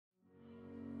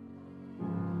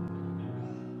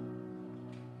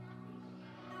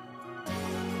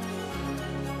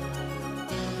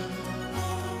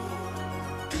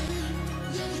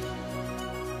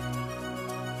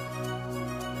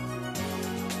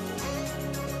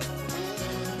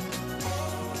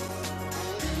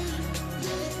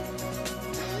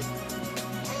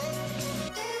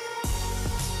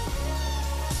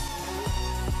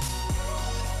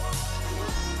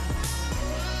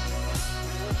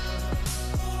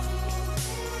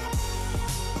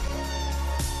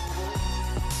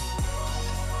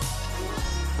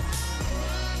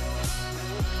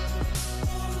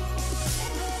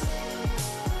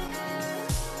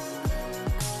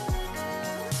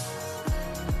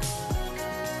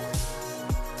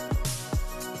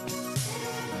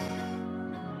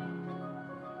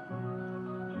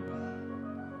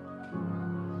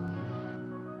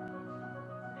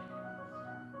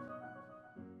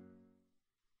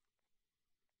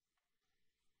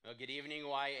Well, good evening,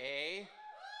 YA.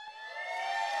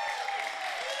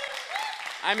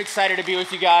 I'm excited to be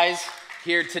with you guys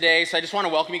here today. So I just want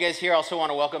to welcome you guys here. I also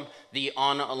want to welcome the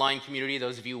online community.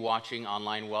 Those of you watching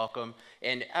online, welcome.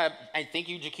 And I thank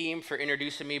you, Jakeem, for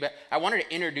introducing me. But I wanted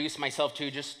to introduce myself too,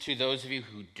 just to those of you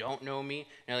who don't know me.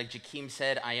 Like Jakeem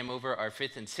said, I am over our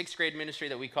 5th and 6th grade ministry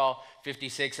that we call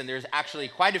 56. And there's actually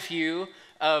quite a few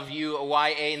of you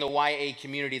YA in the YA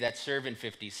community that serve in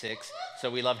 56. So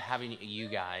we love having you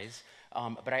guys.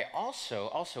 But I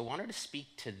also wanted to speak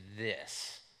to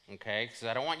this, okay? Because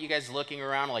I don't want you guys looking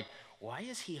around like, why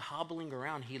is he hobbling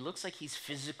around? He looks like he's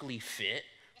physically fit,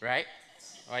 right?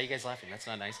 Why are you guys laughing? That's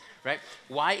not nice, right?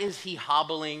 Why is he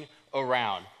hobbling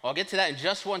around? Well, I'll get to that in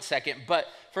just one second. But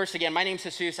first, again, my name's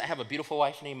Jesus. I have a beautiful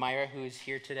wife named Myra who is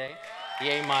here today.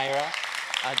 Yay, Myra.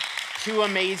 Two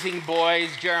amazing boys,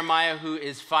 Jeremiah, who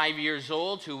is 5 years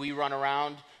old, who we run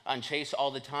around on Chase all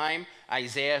the time.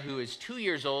 Isaiah, who is 2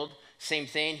 years old, same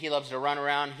thing. He loves to run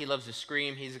around. He loves to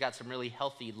scream. He's got some really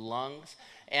healthy lungs.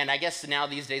 And I guess now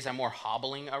these days I'm more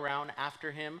hobbling around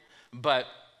after him. But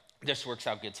this works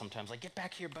out good sometimes. Like, get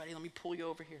back here, buddy. Let me pull you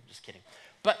over here. Just kidding.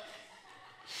 But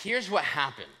here's what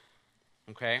happened,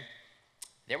 okay?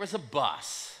 There was a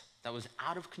bus that was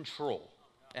out of control.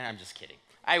 And I'm just kidding.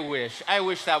 I wish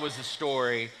that was the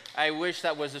story. I wish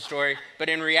that was the story. But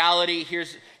in reality,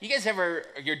 you guys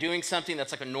you're doing something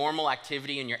that's like a normal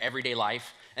activity in your everyday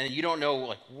life, and you don't know,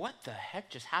 like, what the heck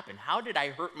just happened? How did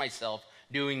I hurt myself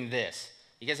doing this?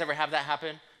 You guys ever have that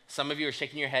happen? Some of you are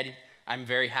shaking your head. I'm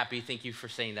very happy. Thank you for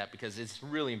saying that because it's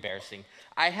really embarrassing.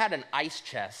 I had an ice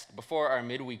chest before our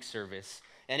midweek service,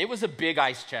 and it was a big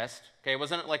ice chest. Okay, it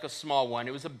wasn't like a small one.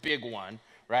 It was a big one,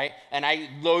 right? And I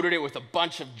loaded it with a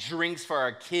bunch of drinks for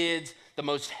our kids, the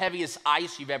most heaviest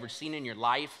ice you've ever seen in your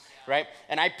life, right?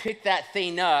 And I picked that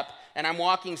thing up, and I'm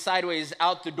walking sideways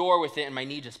out the door with it, and my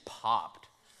knee just popped.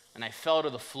 And I fell to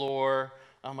the floor.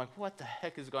 I'm like, what the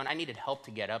heck is going on? I needed help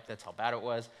to get up. That's how bad it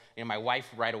was. My wife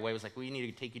right away was like, we need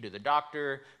to take you to the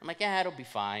doctor. I'm like, yeah, it'll be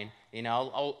fine.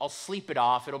 I'll sleep it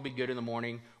off. It'll be good in the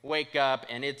morning. Wake up,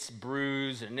 and it's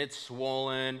bruised, and it's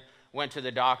swollen. Went to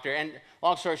the doctor. And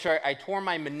long story short, I tore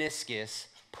my meniscus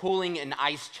pulling an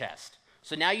ice chest.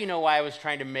 So now you know why I was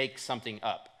trying to make something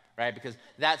up, right? Because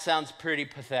that sounds pretty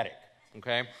pathetic,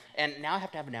 okay? And now I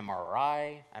have to have an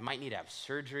MRI. I might need to have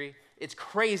surgery. It's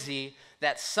crazy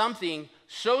that something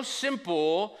so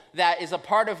simple that is a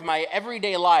part of my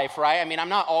everyday life, right? I mean, I'm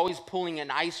not always pulling an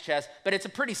ice chest, but it's a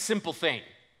pretty simple thing,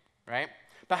 right?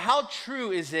 But how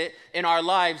true is it in our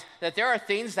lives that there are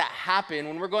things that happen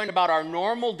when we're going about our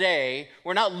normal day?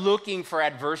 We're not looking for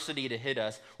adversity to hit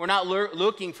us. We're not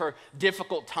looking for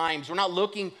difficult times. We're not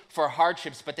looking for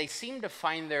hardships, but they seem to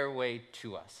find their way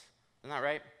to us. Isn't that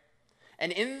right?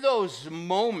 And in those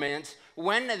moments,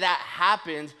 when that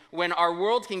happens, when our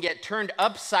world can get turned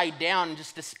upside down in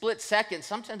just a split second,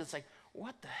 sometimes it's like,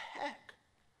 what the heck?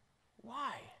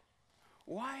 Why?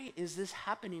 Why is this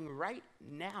happening right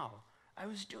now? I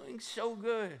was doing so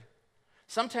good.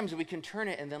 Sometimes we can turn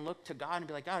it and then look to God and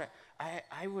be like, God,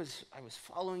 I was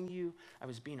following you. I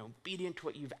was being obedient to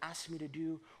what you've asked me to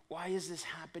do. Why is this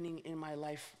happening in my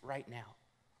life right now?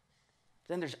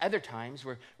 Then there's other times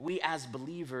where we as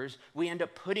believers, we end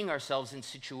up putting ourselves in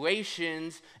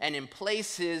situations and in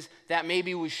places that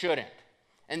maybe we shouldn't.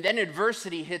 And then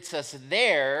adversity hits us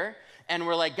there, and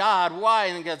we're like, God, why?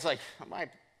 And God's like, I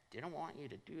didn't want you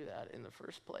to do that in the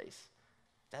first place.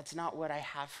 That's not what I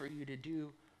have for you to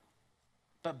do.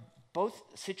 But both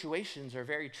situations are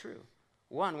very true.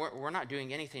 One, we're not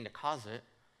doing anything to cause it.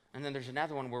 And then there's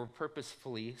another one where we're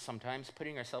purposefully sometimes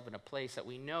putting ourselves in a place that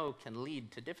we know can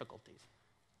lead to difficulties.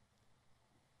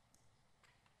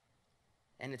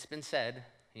 And it's been said,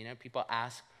 people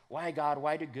ask, why God,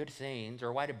 why do good things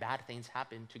or why do bad things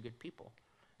happen to good people?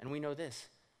 And we know this,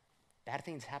 bad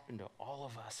things happen to all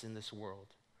of us in this world,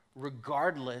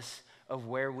 regardless of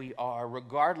where we are,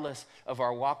 regardless of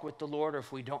our walk with the Lord or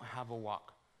if we don't have a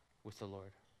walk with the Lord,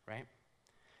 right?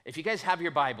 If you guys have your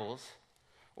Bibles,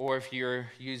 or if you're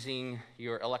using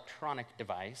your electronic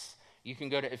device, you can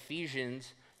go to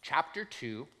Ephesians chapter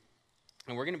 2,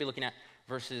 and we're going to be looking at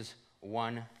verses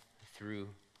 1 through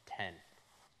 10.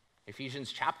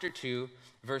 Ephesians chapter 2,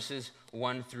 verses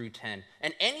 1 through 10.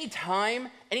 And anytime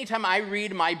I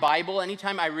read my Bible,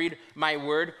 anytime I read my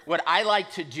word, what I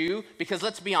like to do, because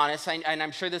let's be honest, and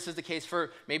I'm sure this is the case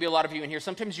for maybe a lot of you in here,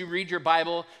 sometimes you read your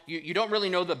Bible, you don't really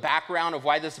know the background of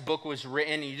why this book was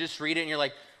written, and you just read it and you're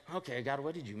like, okay, God,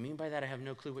 what did you mean by that? I have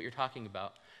no clue what you're talking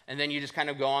about. And then you just kind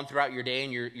of go on throughout your day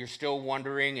and you're still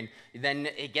wondering, and then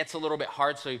it gets a little bit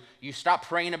hard, so you stop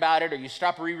praying about it or you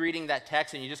stop rereading that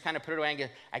text and you just kind of put it away and go,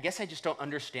 I guess I just don't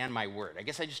understand my word. I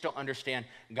guess I just don't understand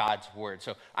God's word.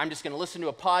 So I'm just going to listen to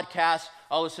a podcast.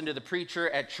 I'll listen to the preacher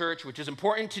at church, which is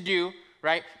important to do,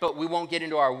 right? But we won't get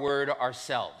into our word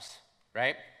ourselves,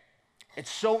 right?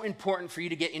 It's so important for you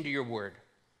to get into your word.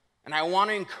 And I want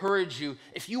to encourage you,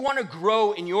 if you want to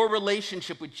grow in your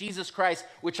relationship with Jesus Christ,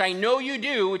 which I know you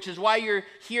do, which is why you're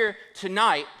here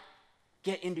tonight,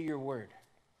 get into your word.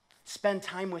 Spend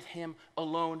time with him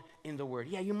alone in the word.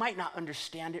 Yeah, you might not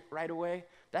understand it right away.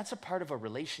 That's a part of a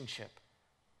relationship.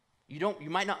 You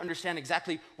might not understand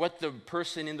exactly what the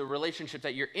person in the relationship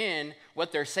that you're in,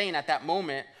 what they're saying at that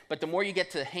moment, but the more you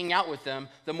get to hang out with them,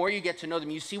 the more you get to know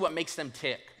them, you see what makes them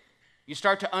tick. You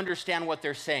start to understand what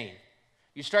they're saying.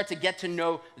 You start to get to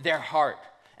know their heart.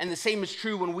 And the same is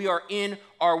true when we are in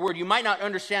our word. You might not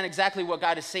understand exactly what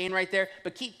God is saying right there,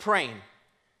 but keep praying,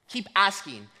 keep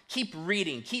asking, keep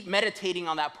reading, keep meditating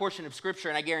on that portion of Scripture,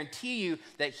 and I guarantee you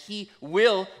that he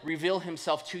will reveal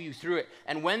himself to you through it.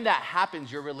 And when that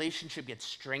happens, your relationship gets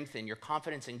strengthened. Your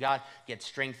confidence in God gets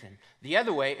strengthened. The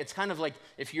other way, it's kind of like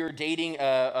if you're dating,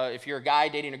 if you're a guy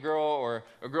dating a girl or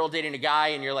a girl dating a guy,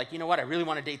 and you're like, you know what, I really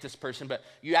want to date this person, but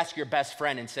you ask your best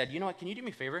friend and said, you know what, can you do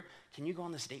me a favor? Can you go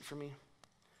on this date for me?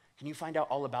 Can you find out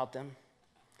all about them?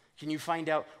 Can you find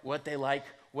out what they like,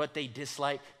 what they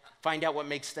dislike? Find out what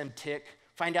makes them tick?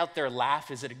 Find out their laugh.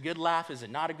 Is it a good laugh? Is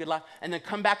it not a good laugh? And then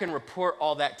come back and report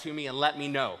all that to me and let me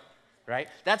know, right?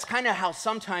 That's kind of how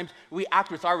sometimes we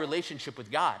act with our relationship with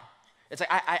God. It's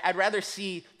like, I'd rather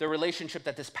see the relationship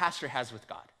that this pastor has with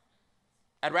God.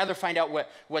 I'd rather find out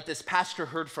what this pastor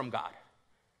heard from God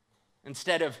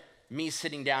instead of me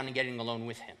sitting down and getting alone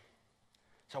with him.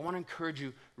 So I want to encourage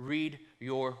you, read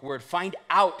your word. Find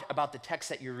out about the text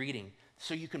that you're reading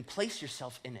so you can place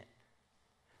yourself in it.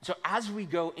 So as we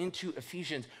go into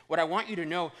Ephesians, what I want you to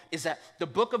know is that the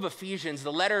book of Ephesians,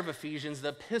 the letter of Ephesians, the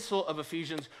epistle of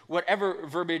Ephesians, whatever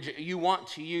verbiage you want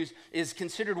to use, is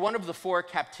considered one of the 4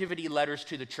 captivity letters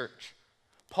to the church.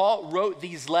 Paul wrote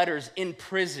these letters in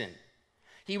prison.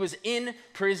 He was in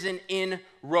prison in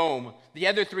Rome. The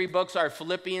other 3 books are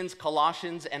Philippians,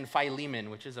 Colossians, and Philemon,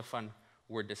 which is a fun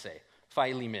word to say.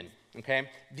 Philemon, okay?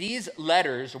 These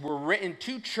letters were written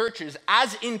to churches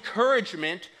as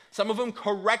encouragement, some of them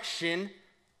correction,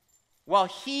 while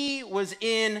he was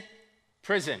in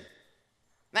prison. Isn't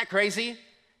that crazy?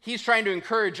 He's trying to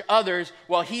encourage others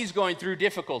while he's going through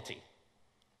difficulty.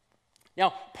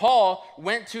 Now, Paul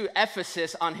went to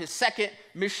Ephesus on his 2nd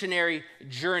missionary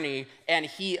journey, and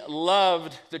he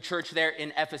loved the church there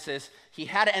in Ephesus. He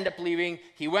had to end up leaving.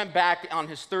 He went back on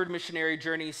his 3rd missionary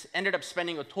journey, ended up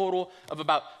spending a total of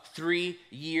about 3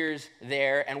 years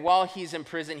there. And while he's in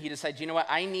prison, he decides, you know what,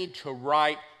 I need to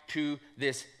write to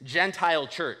this Gentile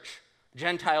church,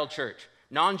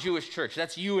 non-Jewish church.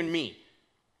 That's you and me,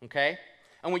 okay?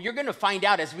 And what you're going to find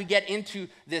out as we get into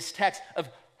this text of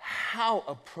how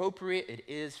appropriate it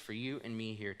is for you and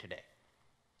me here today.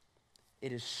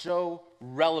 It is so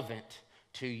relevant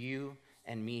to you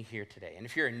and me here today. And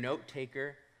if you're a note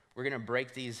taker, we're going to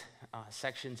break these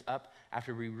sections up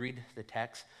after we read the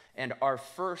text. And our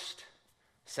first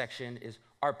section is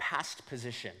our past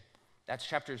position. That's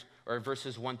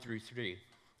verses 1 through 3.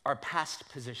 Our past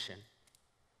position.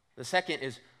 The second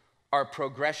is our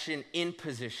progression in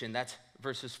position. That's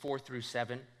verses 4 through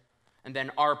 7. And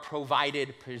then our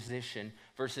provided position,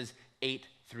 verses 8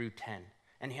 through 10.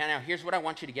 And now here's what I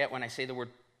want you to get when I say the word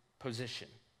position.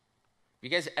 You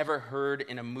guys ever heard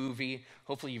in a movie,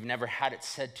 hopefully you've never had it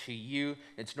said to you,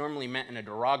 it's normally meant in a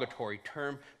derogatory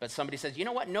term, but somebody says, you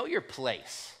know what, know your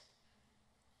place.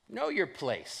 Know your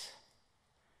place.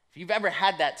 If you've ever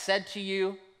had that said to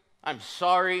you, I'm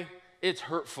sorry, it's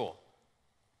hurtful.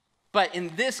 But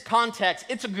in this context,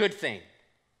 it's a good thing.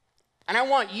 And I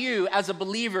want you as a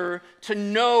believer to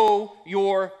know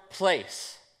your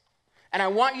place. And I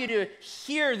want you to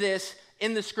hear this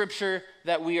in the scripture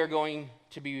that we are going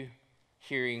to be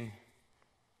hearing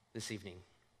this evening.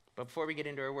 But before we get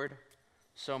into our word,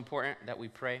 so important that we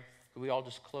pray. Could we all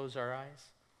just close our eyes?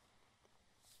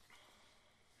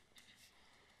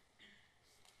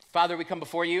 Father, we come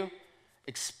before you,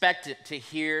 expect it to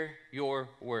hear your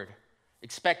word.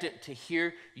 Expect it to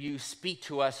hear you speak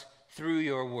to us through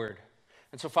your word.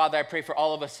 And so, Father, I pray for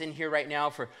all of us in here right now,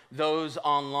 for those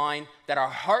online, that our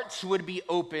hearts would be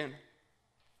open,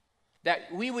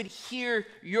 that we would hear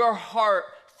your heart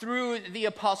through the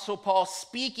Apostle Paul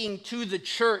speaking to the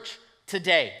church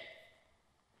today,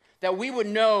 that we would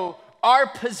know our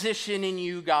position in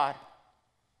you, God.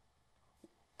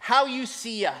 how you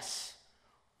see us,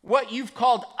 what you've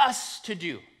called us to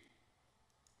do.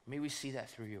 May we see that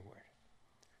through your word.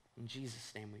 In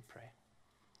Jesus' name we pray.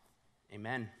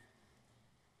 Amen.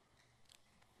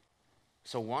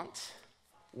 So once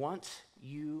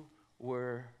you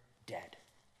were dead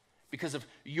because of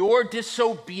your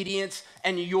disobedience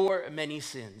and your many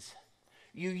sins.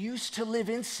 You used to live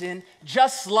in sin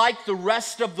just like the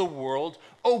rest of the world,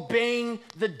 obeying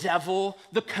the devil,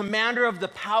 the commander of the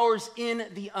powers in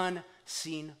the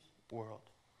unseen world.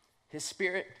 His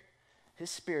spirit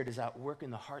is at work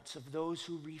in the hearts of those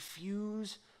who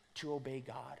refuse to obey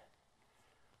God.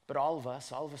 But all of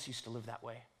us used to live that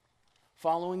way,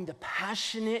 following the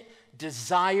passionate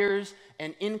desires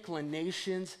and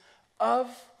inclinations of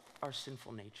our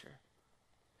sinful nature.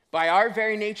 By our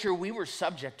very nature, we were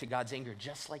subject to God's anger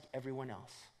just like everyone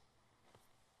else.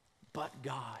 But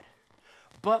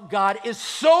God is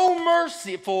so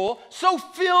merciful, so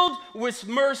filled with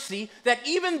mercy, that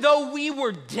even though we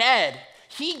were dead,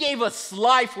 he gave us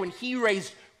life when he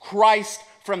raised Christ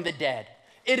from the dead.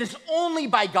 It is only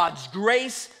by God's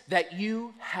grace that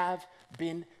you have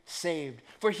been saved.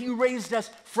 For he raised us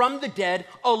from the dead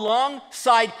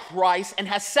alongside Christ and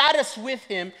has sat us with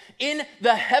him in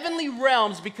the heavenly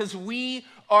realms because we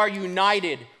are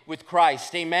united with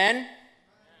Christ. Amen?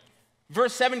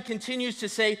 Verse 7 continues to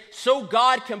say, so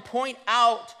God can point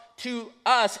out to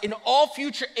us in all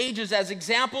future ages as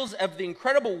examples of the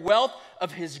incredible wealth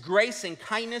of his grace and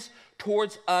kindness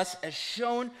towards us as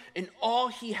shown in all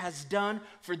he has done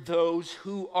for those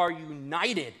who are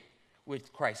united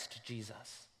with Christ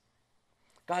Jesus.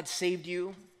 God saved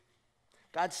you.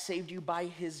 God saved you by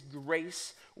his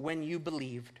grace when you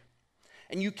believed.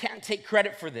 And you can't take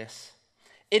credit for this.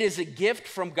 It is a gift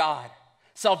from God.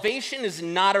 Salvation is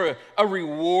not a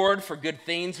reward for good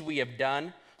things we have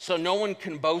done, so no one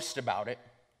can boast about it.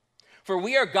 For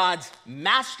we are God's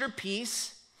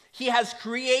masterpiece. He has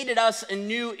created us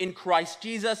anew in Christ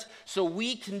Jesus so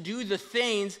we can do the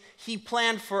things he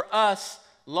planned for us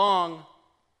long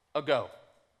ago.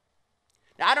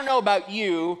 Now, I don't know about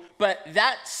you, but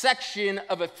that section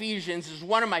of Ephesians is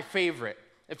one of my favorite.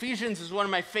 Ephesians is one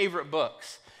of my favorite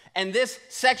books. And this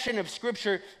section of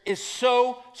scripture is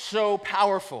so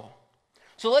powerful.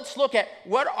 So let's look at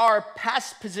what our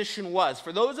past position was.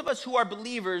 For those of us who are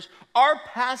believers, our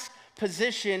past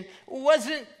position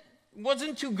wasn't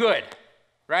too good,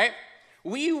 right?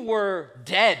 We were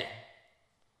dead.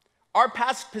 Our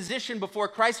past position before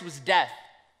Christ was death.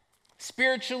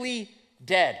 Spiritually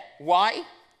dead. Why?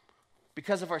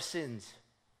 Because of our sins.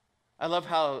 I love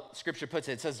how scripture puts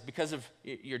it. It says because of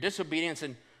your disobedience,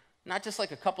 and not just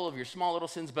like a couple of your small little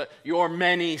sins, but your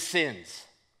many sins.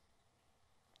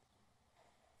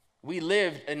 We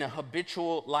lived in a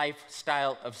habitual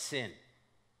lifestyle of sin.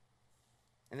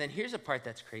 And then here's a part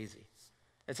that's crazy.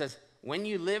 It says, when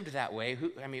you lived that way,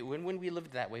 when we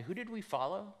lived that way, who did we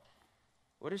follow?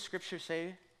 What does scripture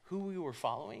say? Who we were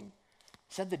following?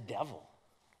 It said the devil.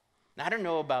 Now, I don't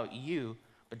know about you,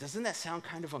 but doesn't that sound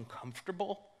kind of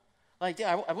uncomfortable? Like,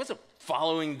 yeah, I wasn't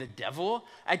following the devil.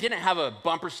 I didn't have a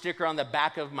bumper sticker on the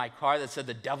back of my car that said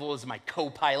the devil is my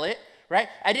co-pilot, right?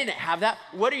 I didn't have that.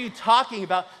 What are you talking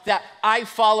about that I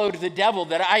followed the devil,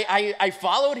 that I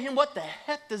followed him? What the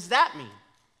heck does that mean?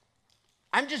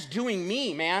 I'm just doing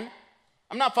me, man.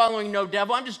 I'm not following no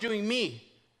devil. I'm just doing me.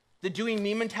 The doing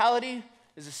me mentality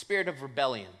is a spirit of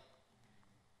rebellion.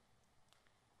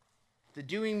 The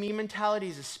doing me mentality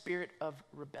is a spirit of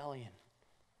rebellion.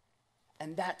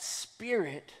 And that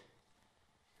spirit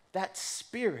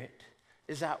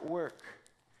is at work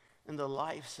in the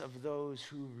lives of those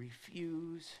who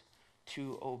refuse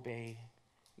to obey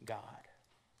God.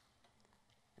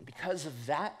 And because of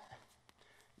that,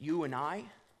 you and I,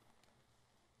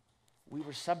 we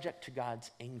were subject to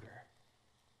God's anger.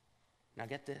 Now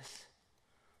get this,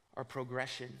 our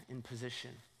progression in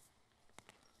position.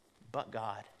 But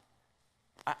God.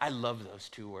 I love those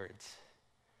two words.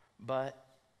 But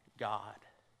God.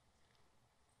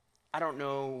 I don't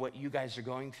know what you guys are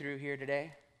going through here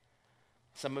today.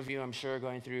 Some of you, I'm sure, are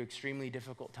going through extremely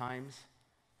difficult times,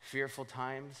 fearful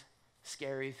times,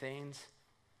 scary things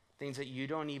that you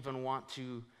don't even want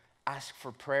to ask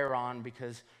for prayer on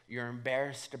because you're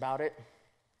embarrassed about it.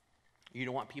 You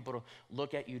don't want people to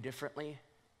look at you differently.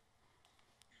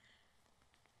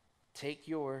 Take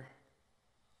your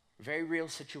very real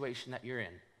situation that you're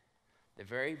in, the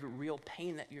very real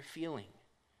pain that you're feeling.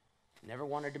 Never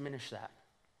want to diminish that.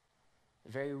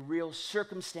 The very real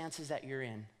circumstances that you're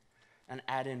in, and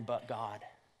add in but God.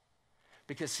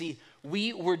 Because see,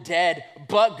 we were dead,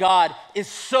 but God is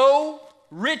so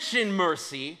rich in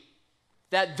mercy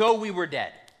that though we were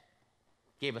dead,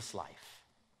 gave us life.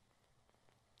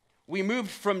 We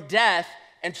moved from death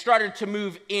and started to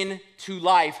move into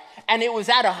life, and it was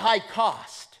at a high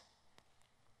cost.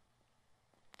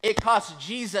 It cost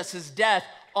Jesus his death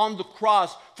on the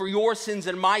cross for your sins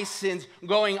and my sins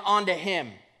going onto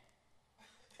him.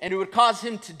 And it would cause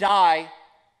him to die,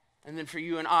 and then for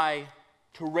you and I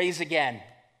to raise again.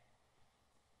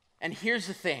 And here's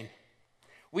the thing.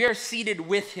 We are seated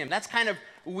with him. That's kind of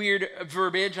weird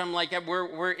verbiage. I'm like,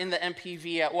 we're in the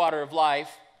MPV at Water of Life.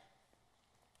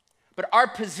 But our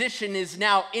position is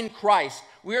now in Christ.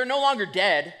 We are no longer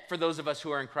dead, for those of us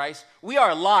who are in Christ. We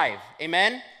are alive.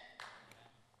 Amen?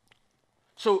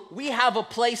 So we have a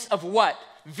place of what?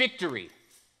 Victory.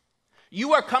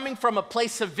 You are coming from a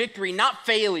place of victory, not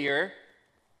failure.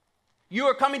 You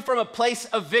are coming from a place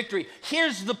of victory.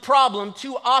 Here's the problem.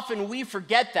 Too often we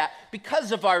forget that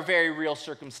because of our very real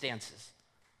circumstances.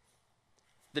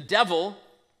 The devil,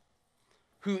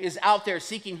 who is out there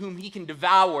seeking whom he can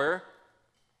devour,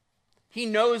 he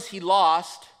knows he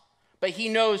lost, but he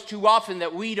knows too often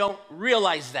that we don't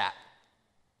realize that.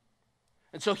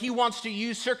 And so he wants to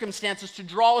use circumstances to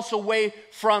draw us away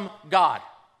from God.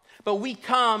 But we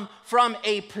come from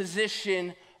a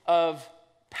position of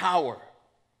power.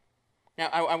 Now,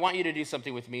 I want you to do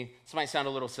something with me. This might sound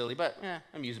a little silly, but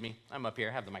amuse me. I'm up here.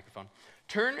 I have the microphone.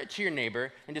 Turn to your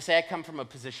neighbor and just say, I come from a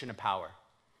position of power.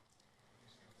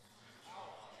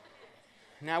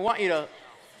 Now, I want you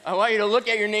to look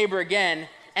at your neighbor again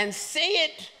and say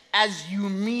it as you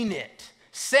mean it.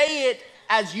 Say it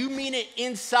as you mean it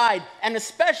inside. And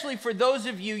especially for those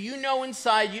of you, you know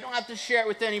inside, you don't have to share it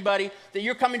with anybody, that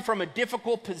you're coming from a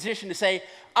difficult position to say,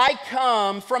 I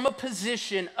come from a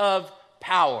position of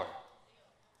power.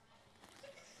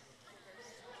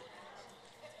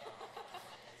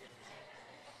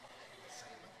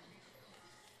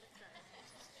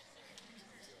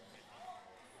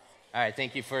 All right,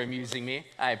 thank you for amusing me.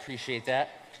 I appreciate that.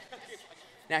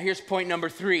 Now, here's point number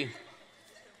 3.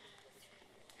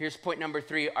 Here's point number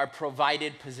 3, our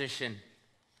provided position.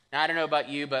 Now, I don't know about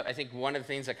you, but I think one of the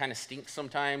things that kind of stinks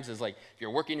sometimes is like if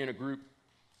you're working in a group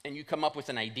and you come up with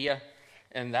an idea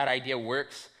and that idea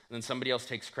works, and then somebody else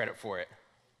takes credit for it.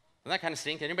 Doesn't that kind of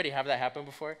stink? Anybody have that happen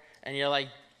before? And you're like,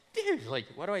 dude, like,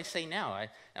 what do I say now?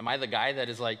 Am I the guy that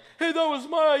is like, hey, that was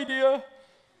my idea?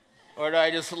 Or do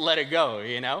I just let it go,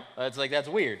 you know? It's like, that's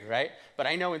weird, right? But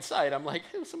I know inside, I'm like,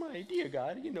 it was my idea,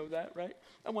 God. You know that, right?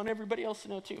 I want everybody else to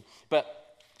know too.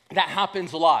 But that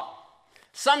happens a lot.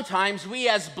 Sometimes we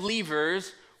as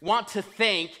believers want to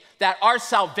think that our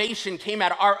salvation came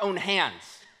out of our own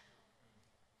hands.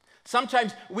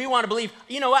 Sometimes we want to believe,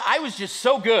 you know what? I was just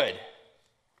so good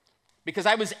because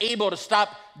I was able to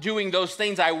stop doing those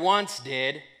things I once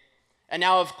did. And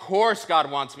now, of course, God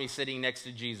wants me sitting next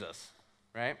to Jesus,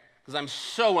 right? Because I'm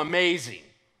so amazing.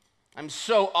 I'm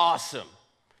so awesome.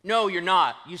 No, you're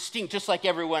not. You stink just like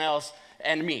everyone else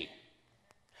and me.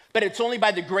 But it's only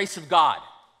by the grace of God.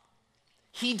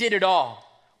 He did it all.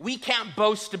 We can't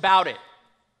boast about it.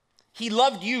 He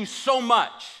loved you so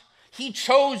much. He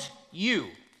chose you.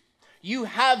 You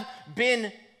have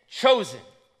been chosen.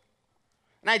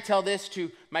 And I tell this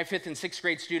to my 5th and 6th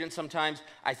grade students sometimes.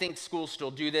 I think schools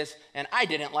still do this, and I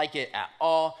didn't like it at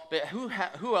all. But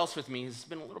who else with me has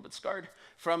been a little bit scarred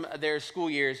from their school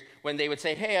years when they would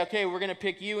say, hey, okay, we're going to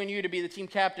pick you and you to be the team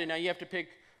captain. Now you have to pick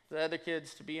the other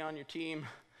kids to be on your team.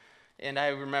 And I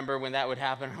remember when that would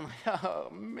happen, I'm like, oh,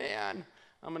 man,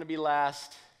 I'm going to be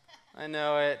last. I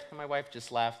know it. My wife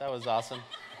just laughed. That was awesome.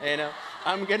 You know,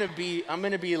 I'm going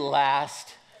to be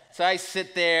last. So I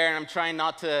sit there, and I'm trying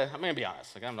not to, I'm going to be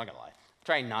honest. Like, I'm not going to lie. I'm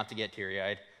trying not to get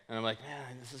teary-eyed. And I'm like,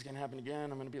 man, this is going to happen again.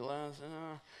 I'm going to be last.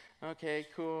 Okay,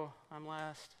 cool. I'm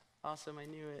last. Awesome, I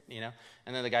knew it, you know.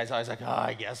 And then the guy's always like, oh,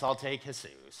 I guess I'll take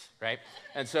Jesus, right?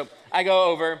 And so I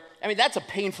go over. I mean, that's a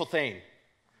painful thing.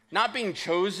 Not being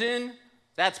chosen,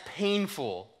 that's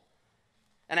painful.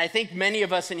 And I think many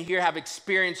of us in here have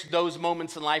experienced those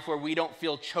moments in life where we don't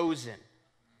feel chosen.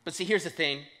 But see, here's the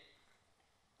thing.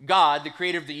 God, the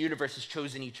creator of the universe, has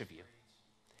chosen each of you.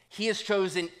 He has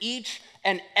chosen each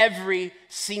and every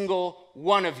single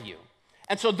one of you.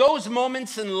 And so those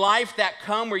moments in life that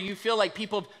come where you feel like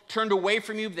people have turned away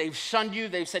from you, they've shunned you,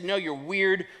 they've said, no, you're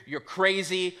weird, you're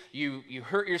crazy, you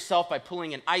hurt yourself by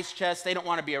pulling an ice chest, they don't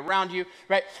want to be around you,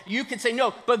 right? You can say,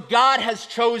 no, but God has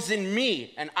chosen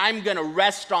me, and I'm going to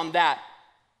rest on that.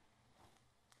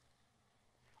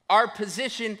 Our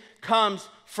position comes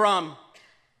from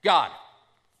God.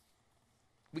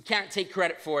 We can't take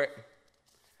credit for it.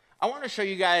 I want to show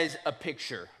you guys a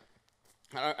picture.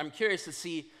 I'm curious to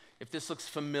see if this looks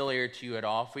familiar to you at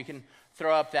all. If we can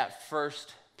throw up that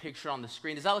first picture on the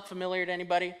screen. Does that look familiar to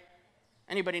anybody?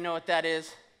 Anybody know what that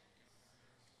is?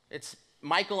 It's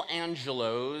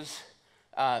Michelangelo's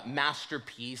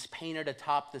masterpiece painted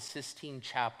atop the Sistine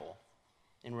Chapel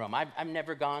in Rome. I've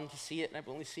never gone to see it. I've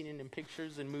only seen it in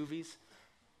pictures and movies.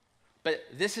 But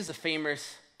this is a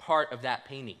famous part of that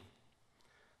painting.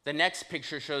 The next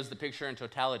picture shows the picture in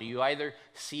totality. You either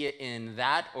see it in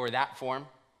that or that form,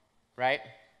 right?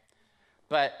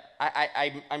 But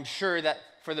I'm sure that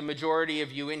for the majority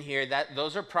of you in here, that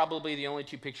those are probably the only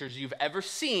two pictures you've ever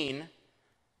seen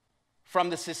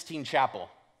from the Sistine Chapel.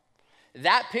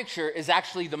 That picture is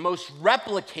actually the most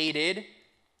replicated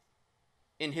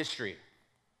in history.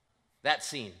 That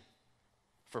scene.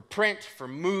 For print, for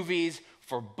movies,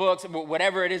 for books,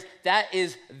 whatever it is, that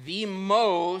is the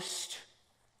most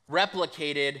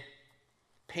replicated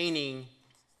painting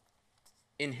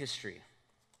in history.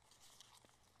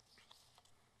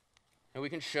 And we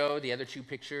can show the other two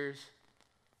pictures.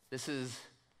 This is,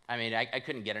 I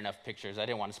couldn't get enough pictures. I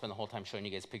didn't want to spend the whole time showing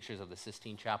you guys pictures of the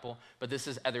Sistine Chapel, but this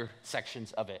is other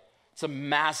sections of it. It's a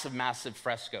massive, massive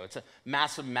fresco. It's a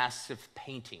massive, massive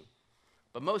painting.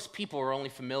 But most people are only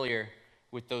familiar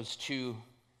with those two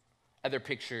other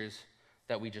pictures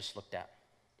that we just looked at.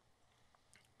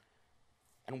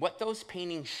 And what those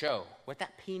paintings show, what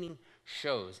that painting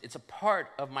shows, it's a part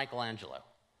of Michelangelo.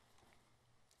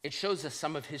 It shows us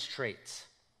some of his traits.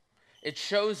 It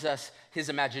shows us his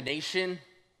imagination,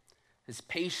 his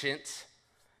patience,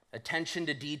 attention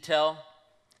to detail,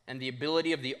 and the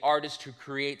ability of the artist to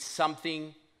create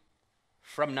something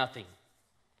from nothing.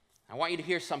 I want you to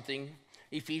hear something.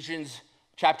 Ephesians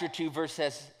chapter 2, verse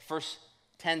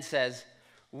 10 says,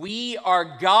 "We are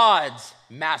God's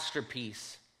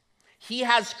masterpiece. He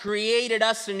has created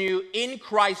us anew in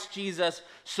Christ Jesus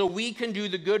so we can do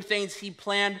the good things he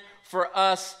planned for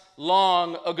us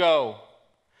long ago."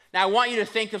 Now, I want you to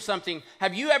think of something.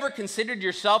 Have you ever considered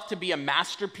yourself to be a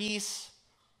masterpiece?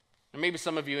 And maybe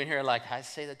some of you in here are like, I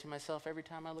say that to myself every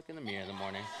time I look in the mirror in the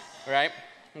morning, right?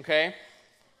 Okay.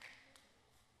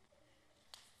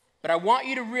 But I want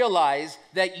you to realize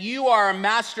that you are a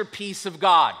masterpiece of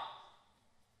God.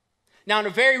 Now, in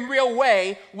a very real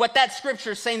way, what that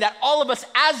scripture is saying, that all of us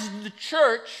as the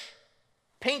church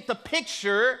paint the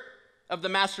picture of the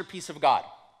masterpiece of God.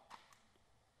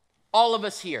 All of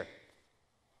us here.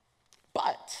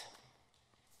 But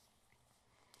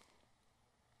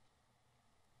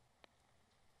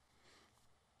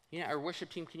our worship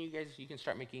team, you can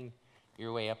start making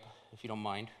your way up if you don't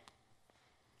mind.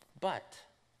 But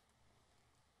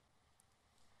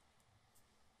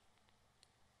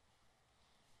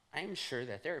I am sure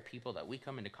that there are people that we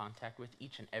come into contact with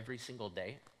each and every single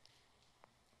day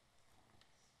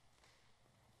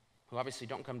who obviously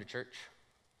don't come to church.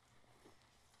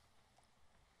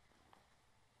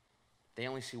 They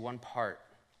only see one part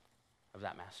of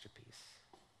that masterpiece.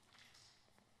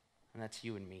 And that's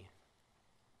you and me.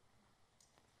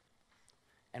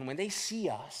 And when they see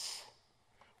us,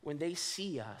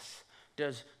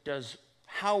 does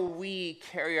how we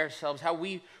carry ourselves, how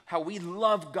we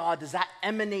love God, does that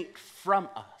emanate from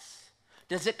us?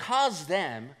 Does it cause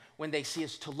them, when they see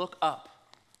us, to look up,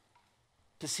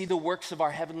 to see the works of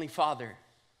our Heavenly Father?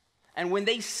 And when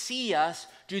they see us,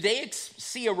 do they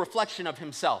see a reflection of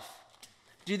himself?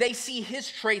 Do they see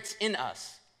his traits in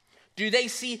us? Do they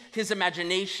see his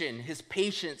imagination, his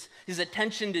patience, his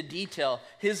attention to detail,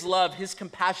 his love, his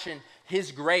compassion,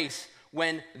 his grace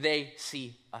when they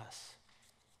see us?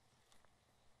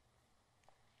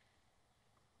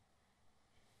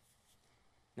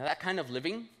 Now, that kind of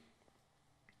living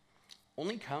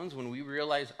only comes when we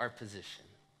realize our position.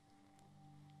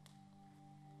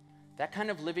 That kind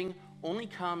of living only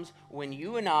comes when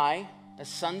you and I, as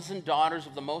sons and daughters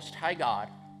of the Most High God,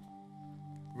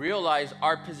 realize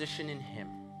our position in him.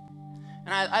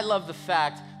 And I love the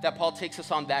fact that Paul takes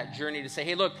us on that journey to say,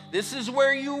 hey, look, this is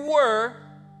where you were.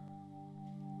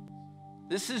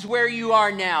 This is where you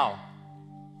are now.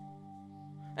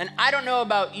 And I don't know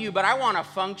about you, but I want to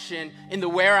function in the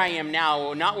where I am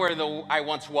now, not where I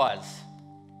once was.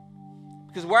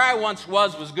 Because where I once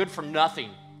was good for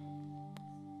nothing.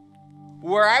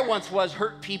 Where I once was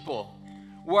hurt people.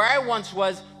 Where I once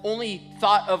was only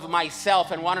thought of myself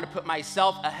and wanted to put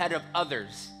myself ahead of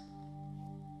others.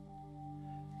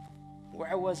 Where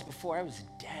I was before, I was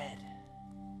dead.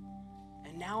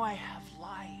 And now I have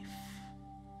life.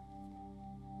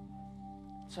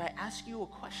 So I ask you a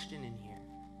question in here.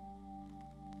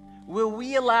 Will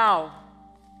we allow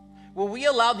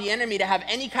the enemy to have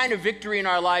any kind of victory in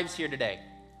our lives here today?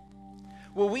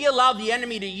 Will we allow the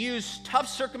enemy to use tough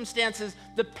circumstances,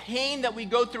 the pain that we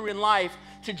go through in life,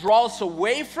 to draw us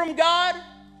away from God?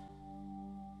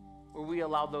 Or will we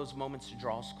allow those moments to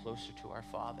draw us closer to our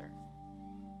Father?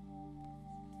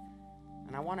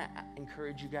 And I want to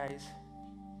encourage you guys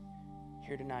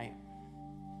here tonight.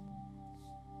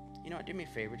 You know what? Do me a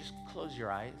favor. Just close your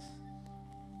eyes.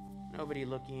 Nobody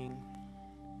looking.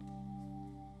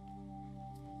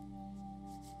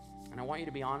 And I want you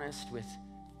to be honest with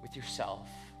yourself.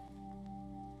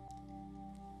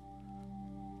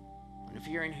 And if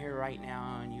you're in here right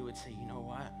now and you would say, you know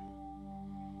what?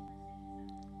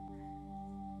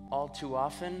 All too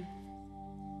often,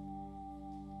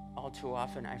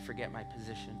 I forget my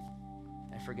position.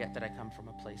 I forget that I come from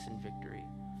a place in victory.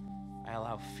 I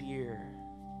allow fear.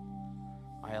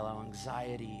 I allow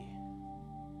anxiety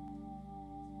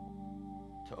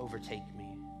to overtake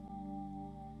me.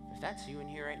 If that's you in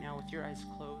here right now with your eyes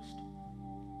closed,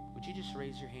 would you just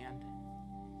raise your hand?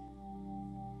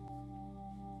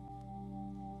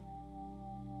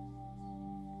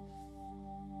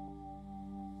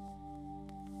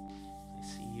 I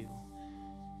see you.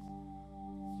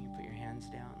 You can put your hands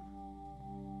down.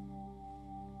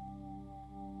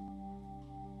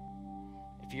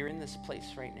 If you're in this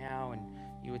place right now and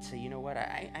you would say, you know what,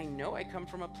 I know I come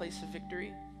from a place of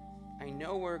victory. I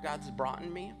know where God's brought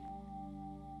me.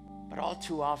 But all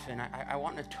too often, I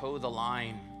want to toe the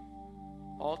line.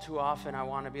 All too often, I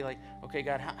want to be like, okay,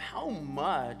 God, how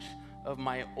much of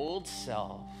my old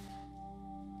self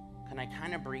can I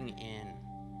kind of bring in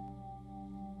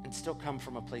and still come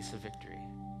from a place of victory?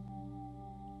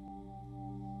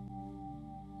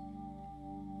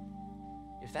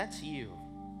 If that's you,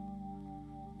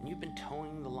 and you've been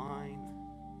towing the line,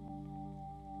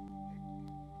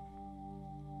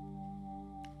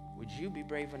 would you be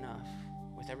brave enough,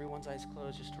 with everyone's eyes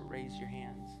closed, just to raise your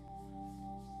hands?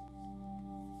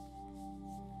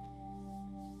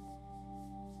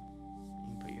 You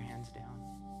can put your hands down.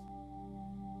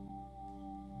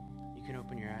 You can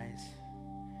open your eyes.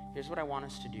 Here's what I want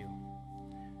us to do.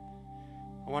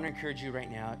 I want to encourage you right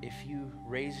now, if you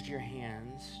raised your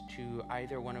hands to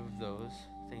either one of those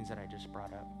things that I just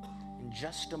brought up, in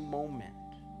just a moment,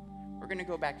 we're going to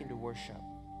go back into worship.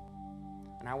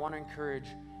 And I want to encourage,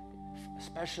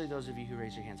 especially those of you who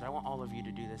raise your hands, I want all of you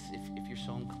to do this if you're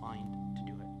so inclined to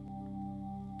do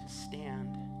it. To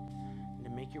stand and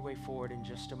to make your way forward in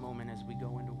just a moment as we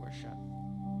go into worship.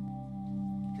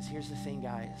 Because here's the thing,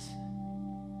 guys.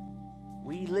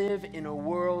 We live in a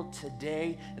world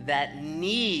today that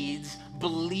needs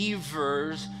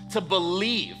believers to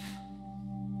believe.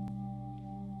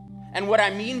 And what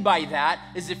I mean by that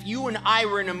is if you and I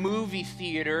were in a movie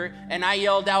theater and I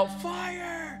yelled out,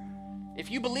 "Fire!"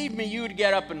 If you believed me, you would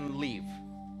get up and leave.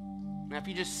 Now, if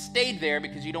you just stayed there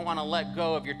because you don't want to let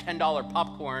go of your $10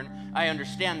 popcorn, I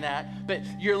understand that. But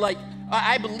you're like,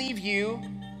 I believe you.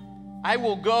 I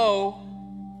will go.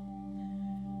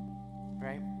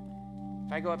 Right?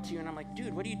 If I go up to you and I'm like,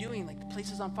 dude, what are you doing? Like, the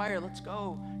place is on fire. Let's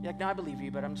go. You're like, no, I believe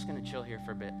you, but I'm just going to chill here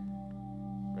for a bit.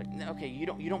 Like, okay, you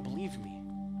don't believe me,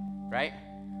 right?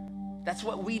 That's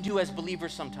what we do as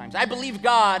believers sometimes. I believe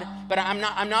God, but I'm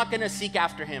not going to seek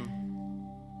after him.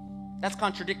 That's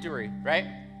contradictory, right?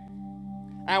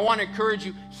 And I want to encourage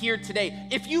you here today.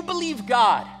 If you believe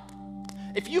God,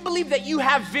 if you believe that you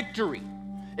have victory,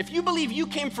 if you believe you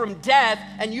came from death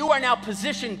and you are now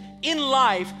positioned in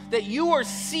life, that you are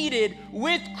seated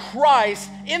with Christ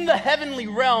in the heavenly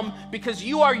realm because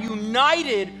you are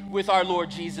united with our Lord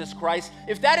Jesus Christ,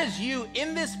 if that is you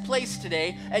in this place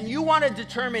today and you want to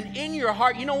determine in your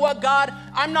heart, you know what, God,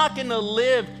 I'm not going to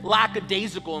live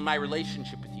lackadaisical in my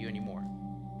relationship with you anymore.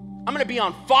 I'm going to be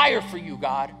on fire for you,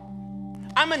 God.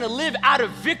 I'm going to live out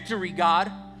of victory,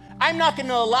 God. I'm not going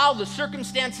to allow the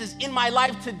circumstances in my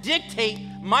life to dictate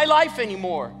my life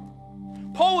anymore.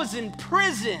 Paul was in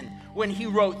prison when he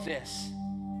wrote this.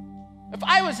 If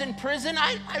I was in prison,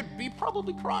 I'd be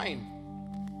probably crying.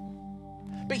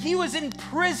 But he was in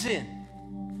prison,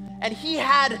 and he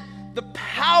had the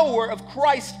power of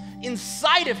Christ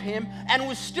inside of him and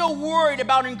was still worried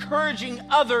about encouraging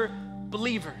other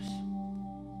believers.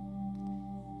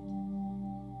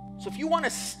 So if you want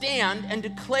to stand and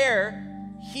declare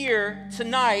here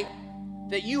tonight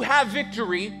that you have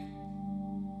victory,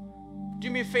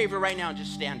 do me a favor right now and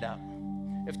just stand up.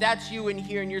 If that's you in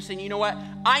here and you're saying, you know what,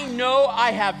 I know I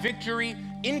have victory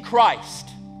in Christ.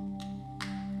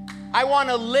 I want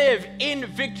to live in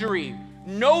victory,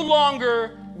 no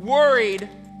longer worried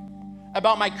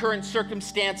about my current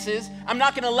circumstances. I'm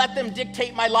not going to let them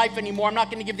dictate my life anymore. I'm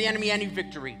not going to give the enemy any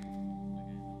victory.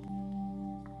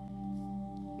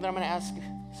 Then I'm going to ask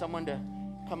someone to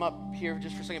come up here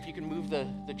just for a second. If you can move the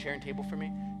chair and table for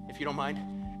me, if you don't mind,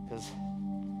 because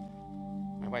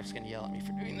my wife's going to yell at me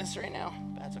for doing this right now,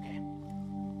 but that's okay.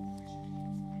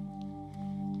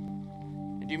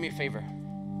 And do me a favor.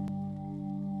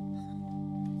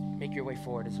 make your way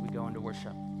forward as we go into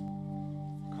worship.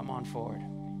 Come on forward.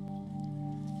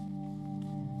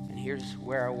 And here's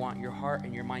where I want your heart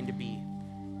and your mind to be.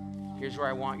 Here's where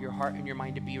I want your heart and your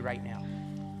mind to be right now.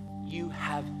 You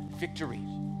have victory.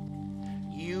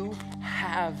 You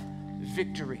have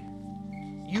victory.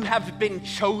 You have been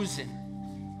chosen.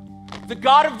 The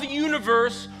God of the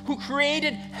universe, who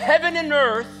created heaven and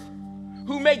earth,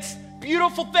 who makes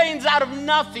beautiful things out of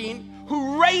nothing,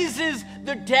 who raises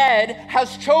the dead,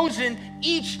 has chosen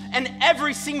each and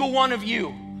every single one of you.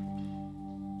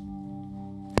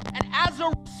 And as a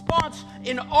response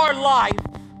in our life,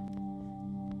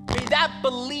 may that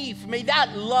belief, may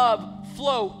that love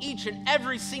flow each and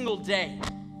every single day.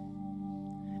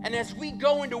 And as we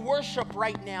go into worship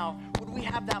right now, would we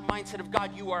have that mindset of,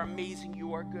 God, you are amazing,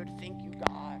 you are good, thank you,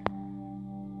 God.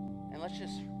 And let's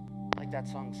just, like that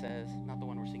song says, not the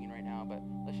one we're singing right now, but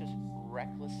let's just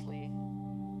recklessly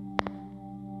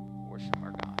worship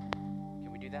our God.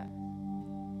 Can we do that?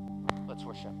 Let's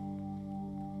worship.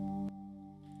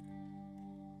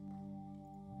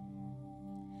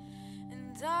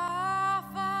 And our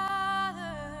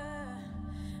Father,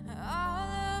 all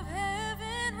of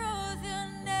heaven rose your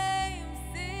name,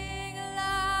 sing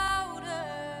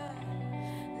louder.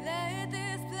 Let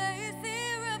this place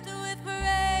erupt with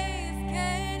praise.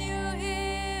 Can you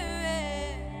hear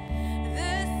it?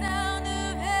 The sound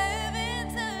of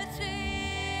heaven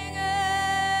touching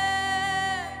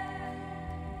earth.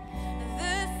 The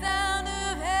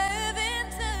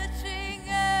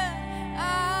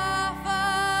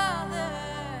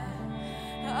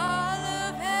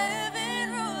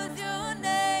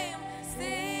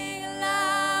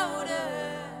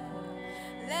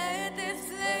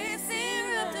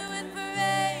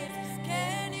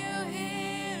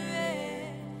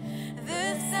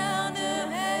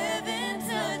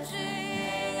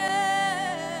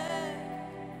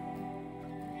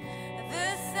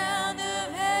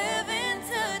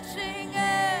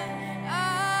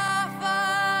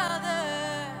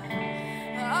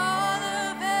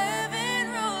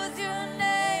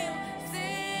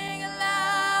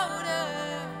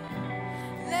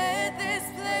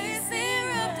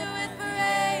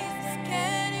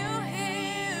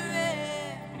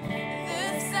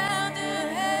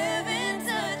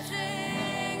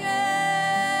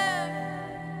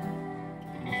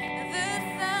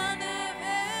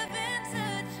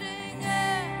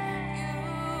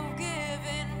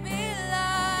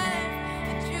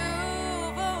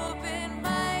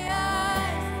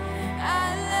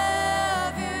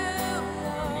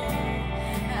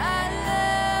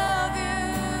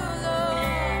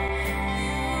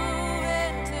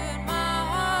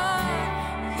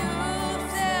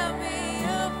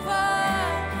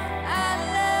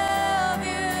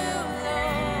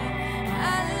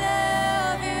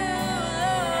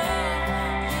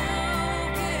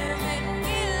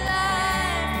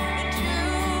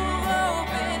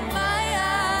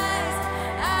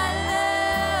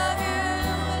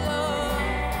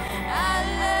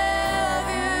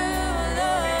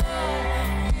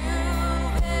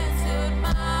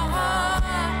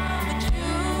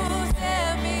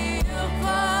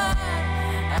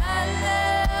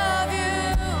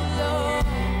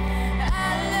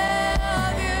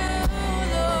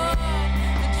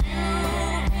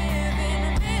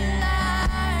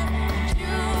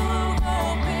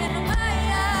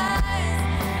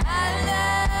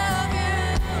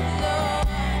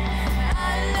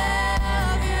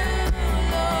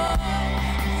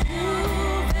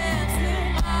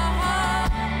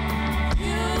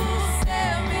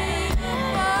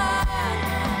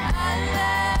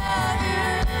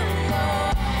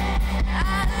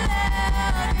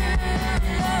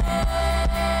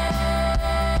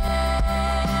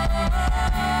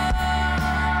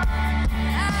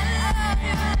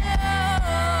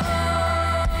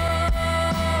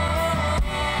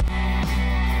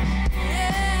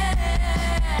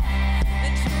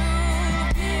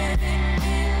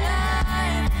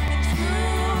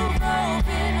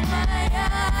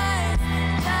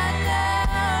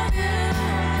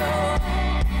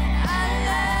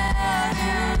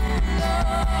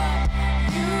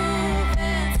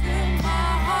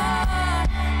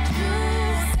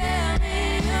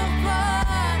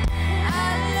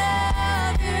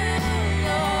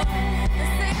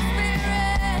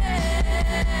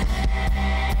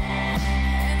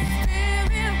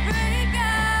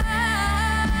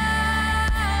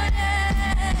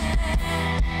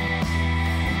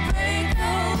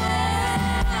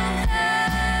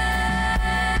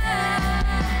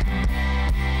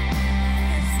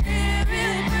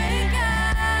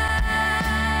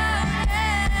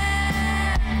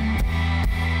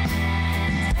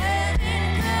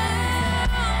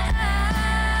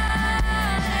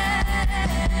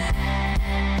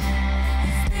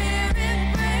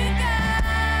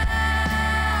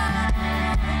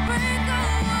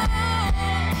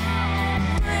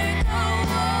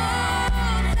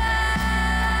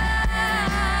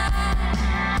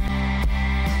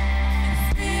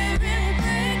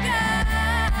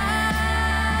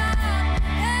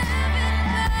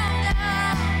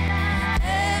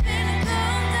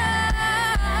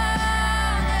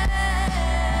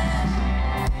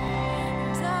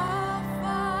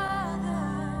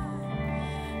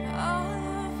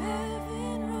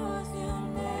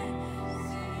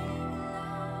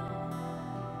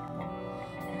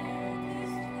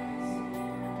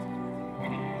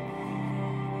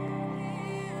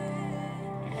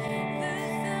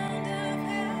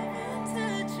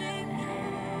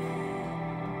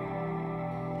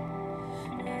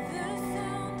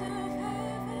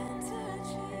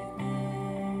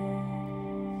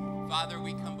Father,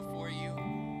 we come before you.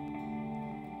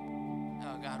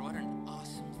 Oh, God, what an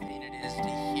awesome thing it is to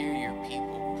hear your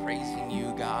people praising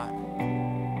you, God.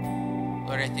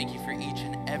 Lord, I thank you for each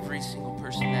and every single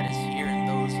person that is here and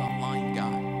those online,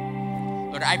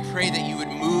 God. Lord, I pray that you would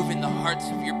move in the hearts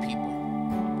of your people.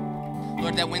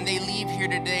 Lord, that when they leave here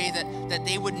today, that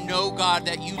they would know, God,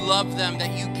 that you love them,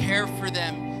 that you care for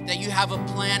them, that you have a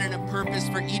plan and a purpose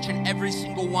for each and every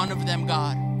single one of them,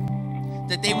 God.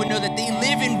 That they would know that they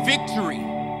live in victory,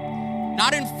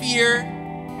 not in fear,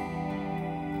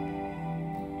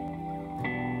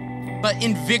 but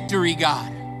in victory, God.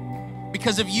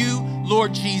 Because of you,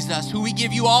 Lord Jesus, who we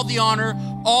give you all the honor,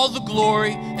 all the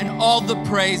glory, and all the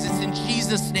praise. It's in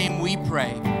Jesus' name we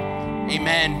pray.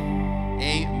 Amen.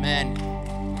 Amen.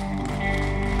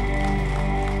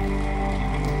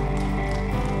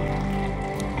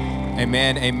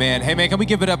 Amen, amen. Hey, man, can we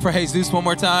give it up for Jesus one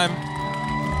more time?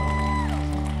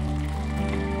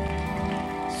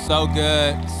 So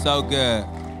good, so good.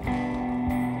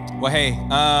 Well, hey,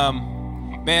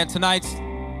 man, tonight's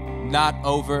not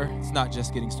over. It's not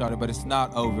just getting started, but it's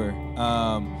not over.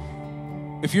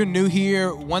 If you're new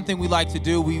here, one thing we like to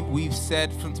do, we've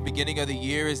said from the beginning of the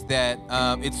year is that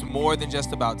it's more than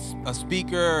just about a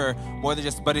speaker, or more than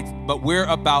just, but we're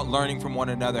about learning from one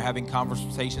another, having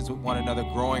conversations with one another,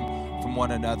 growing from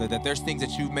one another. That there's things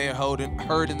that you may have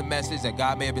heard in the message that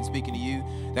God may have been speaking to you,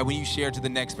 that when you share to the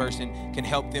next person can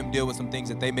help them deal with some things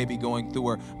that they may be going through,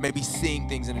 or maybe seeing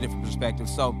things in a different perspective.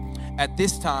 So at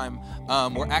this time,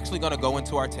 we're actually going to go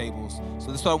into our tables.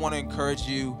 So this is what I want to encourage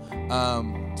you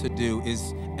to do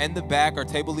is, in the back, our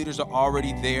table leaders are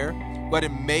already there. Go ahead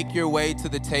and make your way to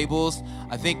the tables.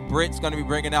 I think Britt's going to be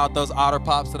bringing out those Otter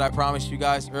Pops that I promised you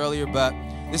guys earlier, but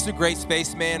this is a great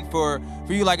space, man, for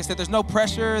you. Like I said, there's no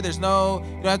pressure. You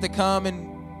don't have to come and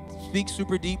speak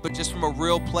super deep, but just from a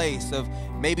real place of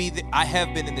maybe I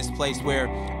have been in this place where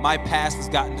my past has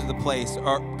gotten to the place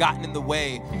or gotten in the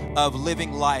way of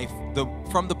living life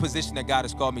from the position that God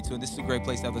has called me to. And this is a great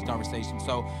place to have this conversation.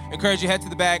 So encourage you, head to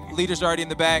the back. Leaders are already in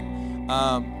the back.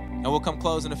 And we'll come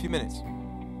close in a few minutes.